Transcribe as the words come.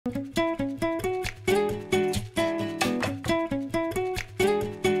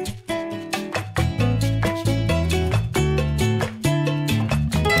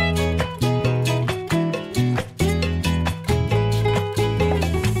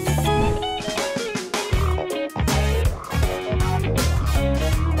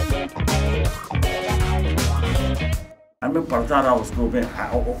पढ़ता रहा उसको मैं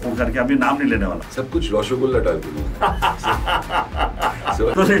वो करके अभी नाम नहीं लेने वाला सब कुछ रसगुल्ला डाल के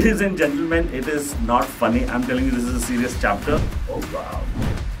So ladies and gentlemen, it is not funny. I'm telling you, this is a serious chapter. Oh wow.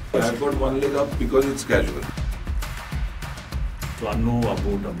 I've got one leg up because it's casual. So I know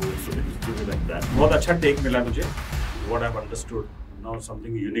about so it's do like that. बहुत अच्छा take मिला मुझे. What I've understood now,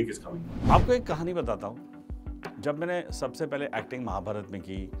 something unique is coming. आपको एक कहानी बताता हूँ. जब मैंने सबसे पहले एक्टिंग महाभारत में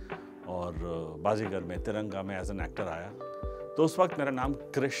की और बाजीगर में तिरंगा में एज एन एक्टर आया, तो उस वक्त मेरा नाम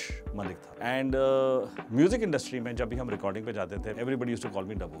क्रिश मलिक था. एंड म्यूजिक इंडस्ट्री में जब भी हम रिकॉर्डिंग पे जाते थे, everybody used to call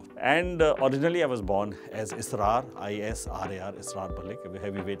me Dabboo. And originally I was born as Israr, ISRAR, Israr Malik,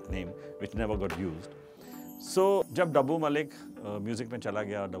 heavy weight name which never got used. सो जब डबू मलिक म्यूज़िक में चला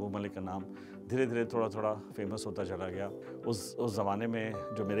गया, डबू मलिक का नाम धीरे धीरे थोड़ा थोड़ा फेमस होता चला गया. उस ज़माने में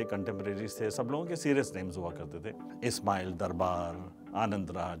जो मेरे कंटेम्प्रेरीज थे, सब लोगों के सीरियस नेम्स हुआ करते थे. इस्माइल, दरबार,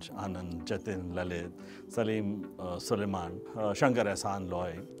 आनंद राज, आनंद, जतिन, ललित, सलीम, सुलेमान, शंकर एहसान,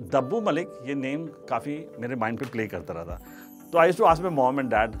 लॉय. डबू मलिक ये नेम काफ़ी मेरे माइंड पे प्ले करता रहा था. तो I used to ask my mom and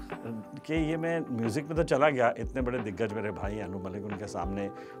dad कि ये मैं म्यूज़िक में तो चला गया, इतने बड़े दिग्गज मेरे भाई अनु मलिक, उनके सामने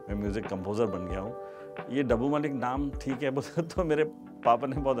मैं म्यूज़िक कंपोज़र बन गया हूँ, ये डबू मलिक नाम ठीक है बोला. तो मेरे पापा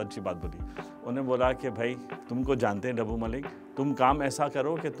ने बहुत अच्छी बात बोली. उन्हें बोला कि भाई तुमको जानते हैं डबू मलिक, तुम काम ऐसा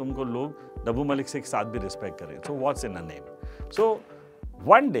करो कि तुमको लोग डबू मलिक से एक साथ भी रिस्पेक्ट करें. So what's in a name. So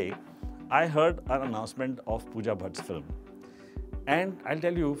one day I heard an announcement of Pooja Bhatt's film, and I'll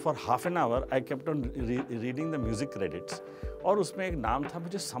tell you, for half an hour I kept on reading the music credits. और उसमें एक नाम था,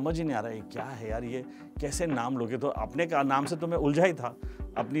 मुझे समझ ही नहीं आ रहा है क्या है यार, ये कैसे नाम लोगे. तो अपने का नाम से तो मैं उलझा ही था,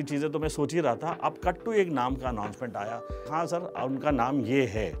 अपनी चीज़ें तो मैं सोच ही रहा था. अब कट टू एक नाम का अनाउंसमेंट आया. हाँ सर, उनका नाम ये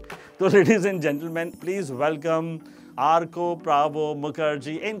है. तो ladies and gentleman, please welcome आर्को प्रावो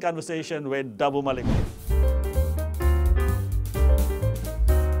Mukherjee in conversation with Dabboo Malik.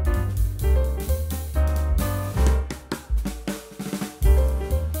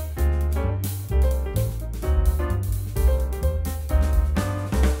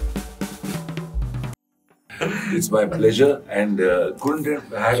 It's my pleasure, and couldn't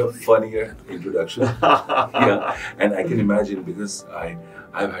have had a funnier introduction. Yeah, and I can imagine because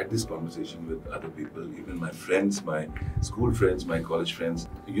I've had this conversation with other people, even my friends, my school friends, my college friends.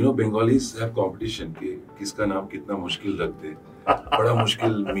 You know, Bengalis have competition कि किसका नाम कितना मुश्किल रख दे. बड़ा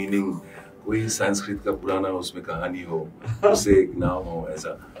मुश्किल meaning कोई संस्कृत का पुराना उसमें कहानी हो, उसे एक नाम हो,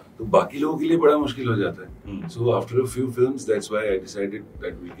 ऐसा. तो बाकी लोगों के लिए बड़ा मुश्किल हो जाता है. So after a few films, that's why I decided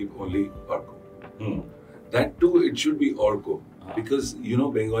that we'll keep only Arko. That too, it should be Arko, because you know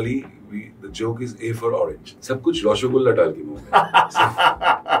Bengali, the joke is A for orange. सब कुछ रसगुल्ला डाल के मुंह में.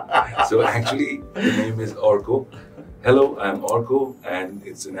 So actually, the name is Arko. Hello, I'm Arko, and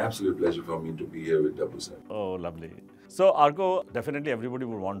it's an absolute pleasure for me to be here with Daboo sir. Oh, lovely. So Arko, definitely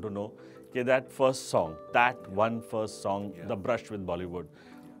everybody would want to know that first song, that one first song, The Brush with Bollywood.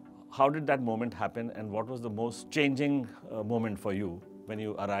 How did that moment happen, and what was the most changing moment for you when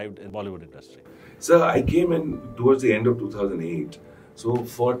you arrived in Bollywood industry? So I came in towards the end of 2008. So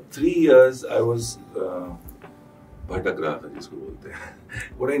for 3 years I was bhatak raha tha, jisko bolte hain.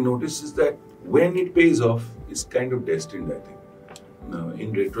 What I noticed is that when it pays off, it's kind of destined, I think.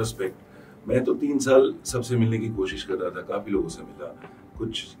 In retrospect, मैं तो 3 साल सबसे मिलने की कोशिश कर रहा था, काफी लोगों से मिला,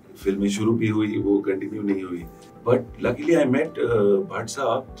 कुछ फिल्में शुरू भी हुई, वो कंटिन्यू नहीं हुई. But luckily I met Bhatt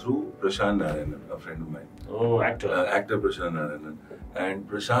साहब through Roshaan, a friend of mine. Oh, actor. Actor Roshaan Narayanan. And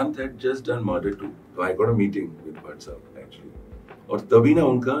Prashant had just done Murder 2. So I got a meeting with Bhatt साहब actually. और तभी ना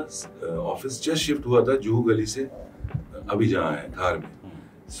उनका office just shift हुआ था जूहू गली से अभी जहाँ है धार में.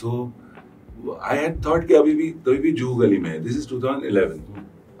 So I had thought कि अभी भी जूहू गली में है. This is 2011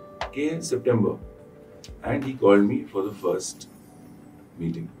 के September, and he called me for the first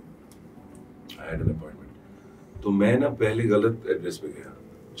meeting. I had an appointment. तो मैं ना पहले गलत एड्रेस पे गया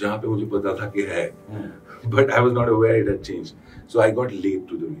जहाँ पे मुझे पता था कि है, but I was not aware it had changed. So I got late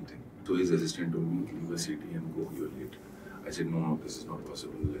to the meeting. So his assistant told me, leave the city and go, you're late. I said, no, this is not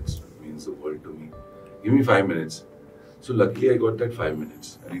possible. It means the world to me. Give me 5 minutes. So luckily I got that 5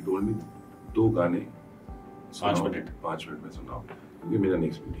 minutes. And he told me, 2 गाने 5 minute में सुनाओ, क्योंकि मेरा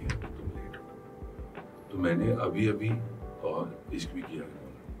next meeting है, तुम late हो. तो मैंने अभी और इश्क भी किया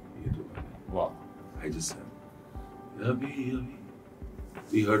ये 2 गाने. Wow. I just sang. Abhi.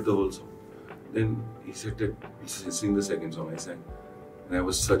 We heard the whole song. Then he said that sing the second song. I sang, and that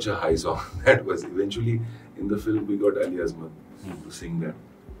was such a high song. That was eventually in the film we got Ali Azmat to sing that.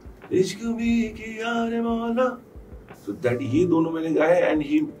 Ishq bhi kiya re maula. So that ये दोनों मैंने गाए, and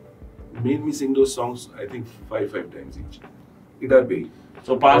he made me sing those songs. I think 5 times each. Guitar पे.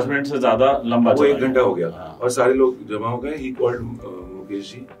 So 5 minute से ज़्यादा लंबा वो 1 घंटा हो गया और सारे लोग जमा हो गए. He called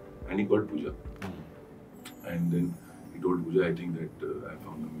Mukesh ji and he called Pooja, and then he he told Pooja, I think that I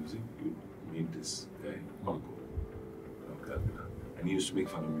found the music. You meet this guy, Arko from Calcutta. And he used to make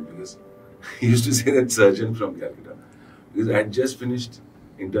fun of me because he used to say that surgeon from Calcutta. Because I had just finished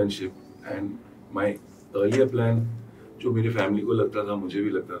internship and my earlier plan, जो मेरे family को लगता था, मुझे भी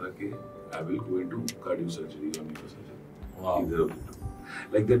लगता था कि I will go into cardio surgery or neurosurgery. Wow. Either of the two.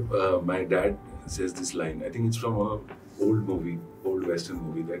 Like that, my dad says this line. I think it's from an old movie, old Western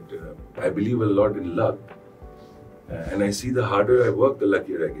movie, that I believe a lot in luck. And I see the harder I work, the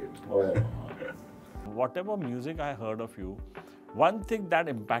luckier I get. Oh. Whatever music I heard of you, one thing that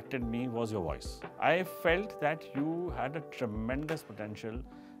impacted me was your voice. I felt that you had a tremendous potential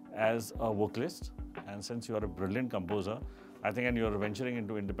as a vocalist, and since you are a brilliant composer, I think, and you're venturing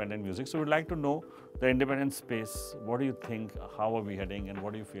into independent music, so we'd like to know the independent space. What do you think? How are we heading, and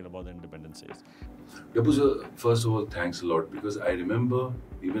what do you feel about the independent space? Daboo, first of all, thanks a lot, because I remember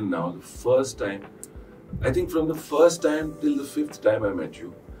even now the first time, I think from the first time till the 5th time I met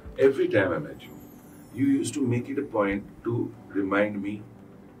you, every time I met you, you used to make it a point to remind me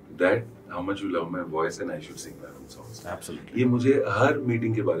that how much you love my voice and I should sing my own songs. Absolutely. ये मुझे हर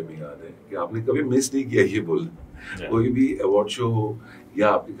meeting के बारे में याद है कि आपने कभी मिस नहीं किया ये बोलना। कोई भी अवार्ड शो हो या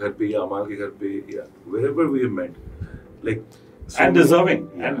आपके घर पे या अमाल के घर पे या wherever we have met, like so and deserving.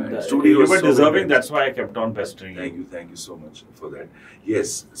 Yeah, and studio you was were so deserving. great. That's why I kept on pestering you. Thank you so much for that.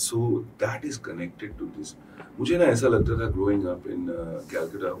 Yes, so that is connected to this. मुझे ना ऐसा लगता था growing up in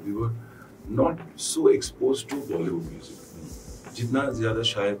Calcutta, we were not so exposed to Bollywood music. जितना ज़्यादा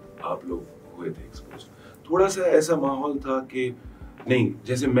शायद आप लोग हुए थे exposed. थोड़ा सा ऐसा माहौल था कि नहीं,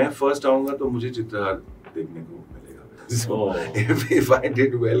 जैसे मैं first आऊँगा तो मुझे चित्रहार देखने को मिलेगा. So if I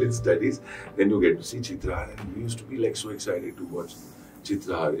did well in studies, then you get to see Chitrahaar, and we used to be like so excited to watch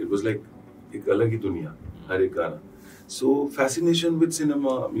Chitrahaar. It was like एक अलग ही दुनिया, हर एक गाना. So fascination with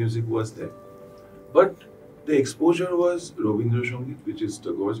cinema music was there, but the exposure was Rabindra Sangeet, which is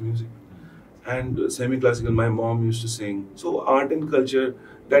Tagore's music, and semi-classical. My mom used to sing. So art and culture,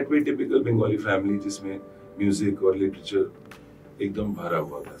 that way typical Bengali family, जिसमें music और literature एकदम भरा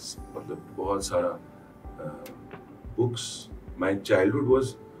हुआ था. मतलब बहुत सारा books. My childhood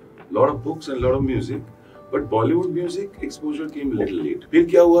was lot of books and lot of music, but Bollywood music exposure came little late. फिर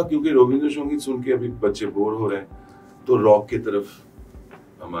क्या हुआ, क्योंकि रविंद्र संगीत सुन के अभी बच्चे बोर हो रहे हैं, तो रॉक की तरफ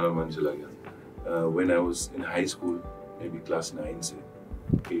हमारा मन चला गया. When I was in high school, maybe class 9 से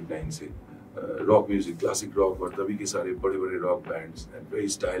 8-9 से rock music, classic rock, और तभी के सारे बड़े-बड़े rock bands and very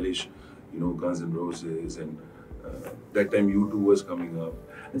stylish, you know, Guns N' Roses, and that time U2 was coming up,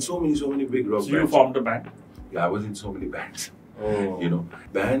 and so many big rock bands. So you formed a band? Yeah, I was in so many bands. Oh. You know,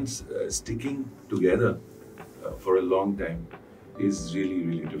 bands sticking together for a long time is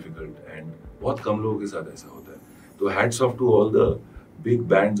really difficult, and बहुत कम लोगों के साथ ऐसा होता है. So hats off to all the big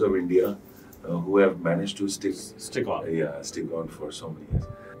bands of India who have managed to stick on. Yeah, stick on for so many years.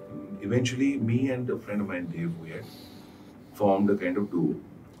 Eventually, me and a friend of mine, Dave, we had formed a kind of duo,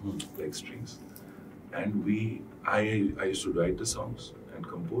 like strings, and I used to write the songs and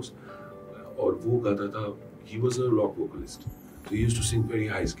compose. और वो गाता था. He was a rock vocalist, so he used to sing very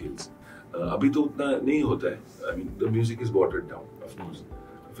high scales. अभी तो उतना नहीं होता है. I mean, the music is watered down, of course,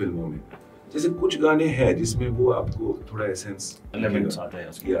 फिल्मों में. जैसे कुछ गाने हैं जिसमें वो आपको थोड़ा एसेंस elements आते हैं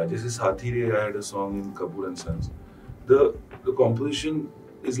उसके. Yeah, जैसे साथी रे, I had a song in Kapoor and Sons. The composition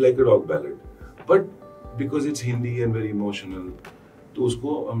is like a rock ballad, but because it's Hindi and very emotional, तो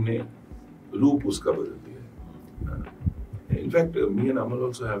उसको हमने रूप उसका बदल दिया है. In fact, me and Amal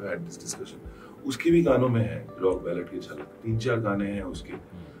also have had this discussion. उसके भी गानों में है रॉक बैलेड की झलक. 3-4 गाने हैं उसके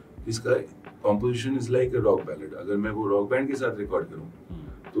जिसका composition is like a rock ballad. अगर मैं वो रॉक बैंड के साथ रिकॉर्ड करूँ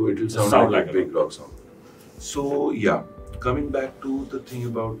तो it will sound like a big rock song. So yeah, coming back to the thing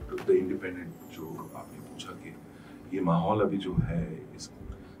about the independent, जो आपने पूछा कि ये माहौल अभी जो है, इस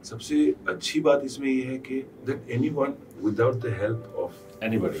सबसे अच्छी बात इसमें ये है कि that anyone without the help of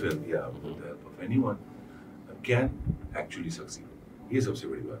anybody, film, with the help of anyone, can actually succeed. ये सबसे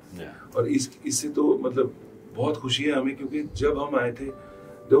बड़ी बात है. और इससे तो मतलब बहुत खुशी है हमें, क्योंकि जब हम आए थे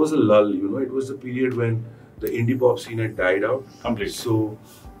there was a lull, you know, it was the period when the indie pop scene had died out completely. So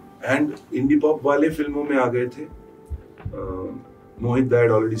and indie pop वाले फिल्मों में आ गए थे. Mohit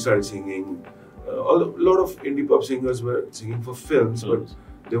had already started singing. A lot of indie pop singers were singing for films, but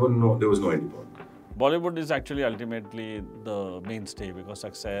there was no indie pop. Bollywood is actually ultimately the mainstay, because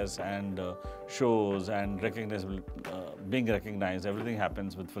success and shows and being recognized, everything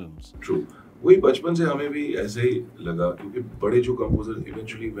happens with films. True. वही बचपन से हमें भी ऐसे ही लगा, क्योंकि बड़े जो composers,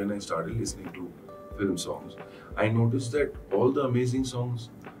 eventually when I started listening to film songs, I noticed that all the amazing songs,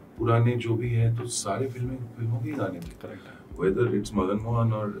 पुराने जो भी हैं, तो सारे फिल्मों के गाने थे. Correct. Whether it's Madan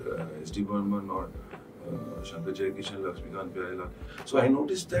Mohan or S.D. Burman or Shankar Jaikishan, Laxmikant Pyarelal. So I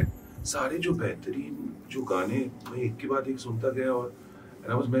noticed that सारे जो बेहतरीन जो गाने मैं एक के बाद एक सुनता गया और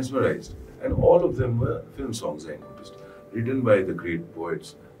and I was mesmerized. And all of them were film songs, I noticed, written by the great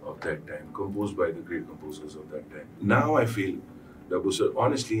poets of that time, composed by the great composers of that time. Now I feel, Daboo sir,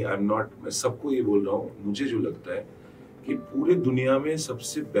 honestly, I'm not, मैं सबको ये बोल रहा हूँ, मुझे जो लगता है कि पूरे दुनिया में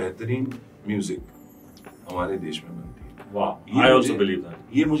सबसे बेहतरीन म्यूजिक हमारे देश में बनती है. वाह, I also believe that.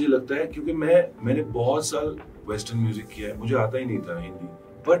 ये मुझे लगता है क्योंकि मैंने बहुत साल वेस्टर्न म्यूजिक किया है, मुझे आता ही नहीं था Hindi.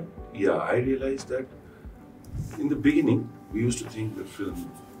 But yeah, I realized that in the beginning we used to think that film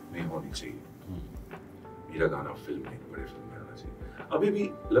में होनी चाहिए, मेरा गाना फिल्म में, बड़े फिल्म में आना चाहिए. अभी भी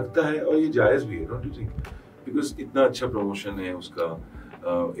लगता है और ये जायज भी है, डोंट यू थिंक? बिकॉज इतना अच्छा प्रमोशन है उसका,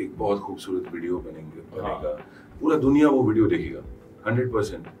 एक बहुत खूबसूरत वीडियो बनेगा, पूरा दुनिया वो वीडियो देखेगा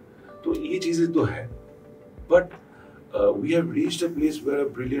 100%. तो ये चीजें तो है, but we have reached a place where a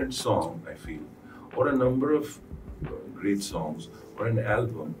brilliant song, I feel, or a number of great songs, or an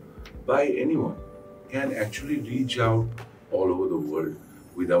album by anyone can actually reach out all over the world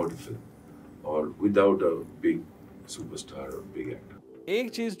without a film or without a big superstar or big actor.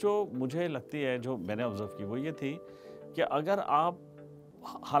 एक चीज़ जो मुझे लगती है, जो मैंने observe की, वो ये थी कि अगर आप,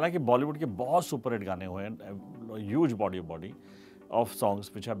 हालांकि बॉलीवुड के बहुत सुपर हिट गाने हुए हैं, huge body of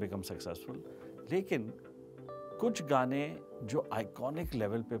songs which have become successful, लेकिन कुछ गाने जो आइकॉनिक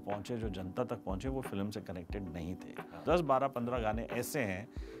लेवल पे पहुंचे, जो जनता तक पहुंचे, वो फिल्म से कनेक्टेड नहीं थे. 10, 12, 15 गाने ऐसे हैं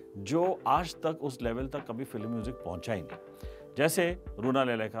जो आज तक उस लेवल तक कभी फिल्म म्यूजिक पहुंचा ही नहीं. जैसे रूना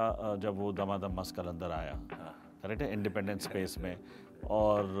लेले का जब वो दमादम मस्त कलंदर आया, करेक्ट है, इंडिपेंडेंस स्पेस में,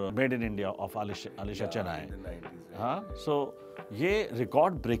 और made in India of Alisha चन आए. हाँ, सो ये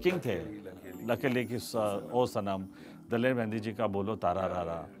रिकॉर्ड ब्रेकिंग थे. लकीली की ओ सनम, दलेर मेहंदी जी का बोलो तारा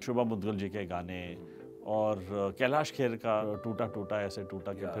रारा, शुभा मुद्गल जी के गाने, और कैलाश खेर का टूटा टूटा ऐसे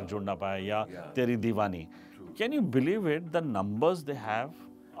टूटा कि फिर जुड़ ना पाया, या तेरी दीवानी. Can you believe it, the numbers they have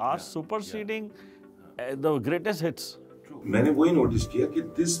are superseding the greatest hits. मैंने वही नोटिस किया कि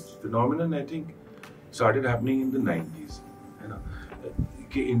this phenomenon I think started happening in the 90s, है ना,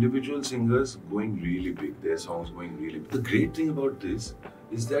 कि individual singers going really big, their songs going really big. The great thing about this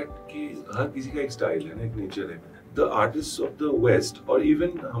is that कि हर किसी का एक स्टाइल है ना, एक नेचर है. The artist of the waste और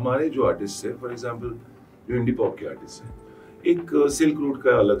इवन हमारे जो आर्टिस्ट है, फॉर एग्जांपल जो इंडी पॉप के आर्टिस्ट हैं, एक सिल्क रूट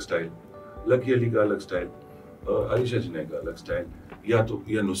का अलग स्टाइल, लकी अली का अलग स्टाइल, अलीशा जने का अलग स्टाइल,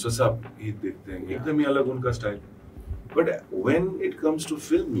 या नुसरत साहब ही देखते हैं, एकदम ही अलग उनका style. But when it comes to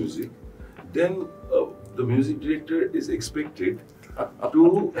film music, then the music director is expected to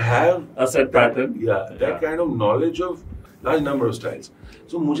have a set pattern, that kind of knowledge of large number of styles.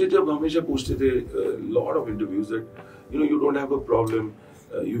 So मुझे जब हमेशा पूछते थे lot of interviews that you don't have a problem,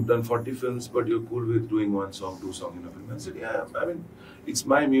 you've done 40 films but you're cool with doing 1 song 2 song in a film. I said yeah, I mean it's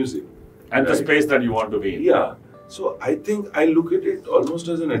my music and right? The space that you want to be in. Yeah, so I think I look at it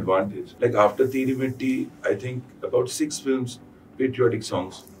almost as an advantage. Like after Teeri Mitti, I think about 6 films, patriotic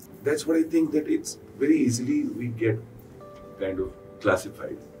songs. That's what I think, that it's very easily we get kind of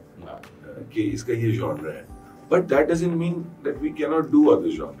classified कि इसका ये genre है. But that doesn't mean that we cannot do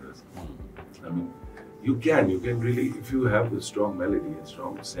other genres. I mean, you can really, if you have a strong melody and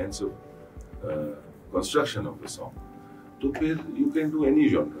strong sense of construction of the song, तो फिर you can do any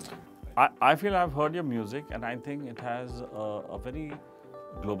genre. I feel I've heard your music and I think it has a very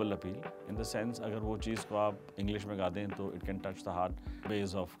global appeal, in the sense अगर वो चीज़ को आप English में गा दें तो it can touch the heart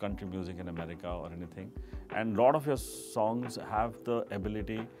base of country music in America or anything. And lot of your songs have the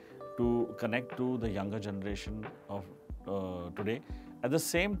ability to connect to the younger generation of today. At the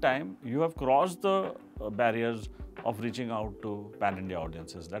same time, you have crossed the barriers of reaching out to pan-India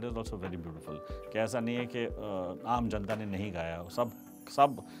audiences. That is also very beautiful. कि ऐसा नहीं है कि आम जनता ने नहीं गाया,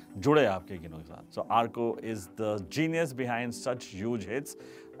 सब जुड़े आपके गिनों के साथ. So Arko is the genius behind such huge hits,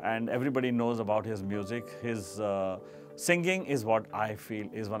 and everybody knows about his music. His singing is what I feel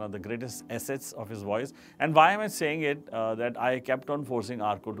is one of the greatest assets of his voice. And why am I saying it, that I kept on forcing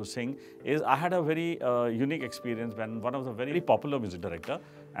Arko to sing, is I had a very unique experience when one of the very popular music director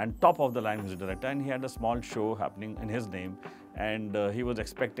and top of the line music director, and he had a small show happening in his name, and he was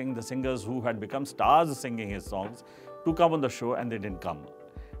expecting the singers who had become stars singing his songs to come on the show, and they didn't come.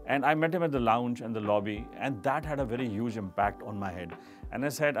 And I met him at the lounge and the lobby, and that had a very huge impact on my head. And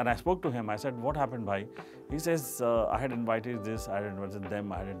I spoke to him, I said, what happened, bhai? He says, I had invited this, I had invited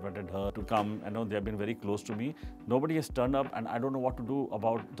them, I had invited her to come. I know they have been very close to me. Nobody has turned up, and I don't know what to do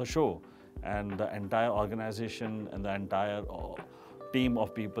about the show. And the entire organization and the entire team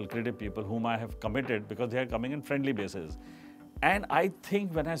of people, creative people whom I have committed, because they are coming in friendly basis. And I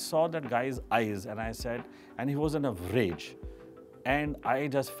think when I saw that guy's eyes, and I said, and he was in a rage, And I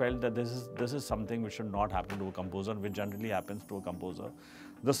just felt that this is something which should not happen to a composer, which generally happens to a composer.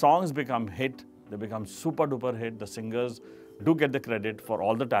 The songs become hit, they become super duper hit. The singers do get the credit for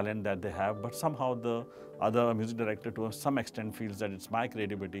all the talent that they have, but somehow the other music director to some extent feels that it's my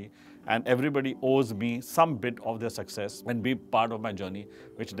creativity and everybody owes me some bit of their success and be part of my journey,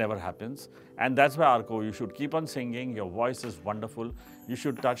 which never happens. And that's why, Arko, you should keep on singing. Your voice is wonderful. You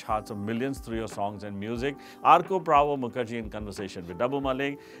should touch hearts of millions through your songs and music. Arko Pravo Mukherjee in conversation with Daboo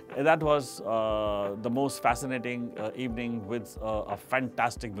Malik. That was the most fascinating evening with a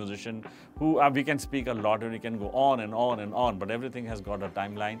fantastic musician who we can speak a lot and we can go on and on and on, but everything has got a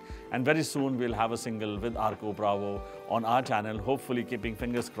timeline. And very soon we'll have a single with Arko Pravo on our channel, hopefully keeping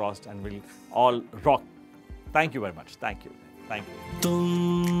fingers crossed, and we'll all rock. Thank you very much. Thank you. Thank you.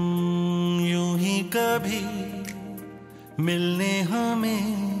 तुम यूं ही कभी मिलने हमें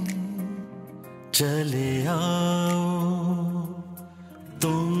चले आओ,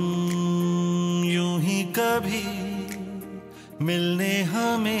 तुम यूं ही कभी मिलने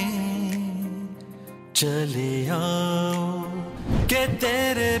हमें चले आओ, के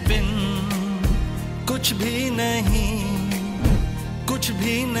तेरे बिन कुछ भी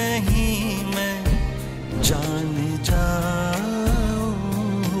नहीं मैं जान जा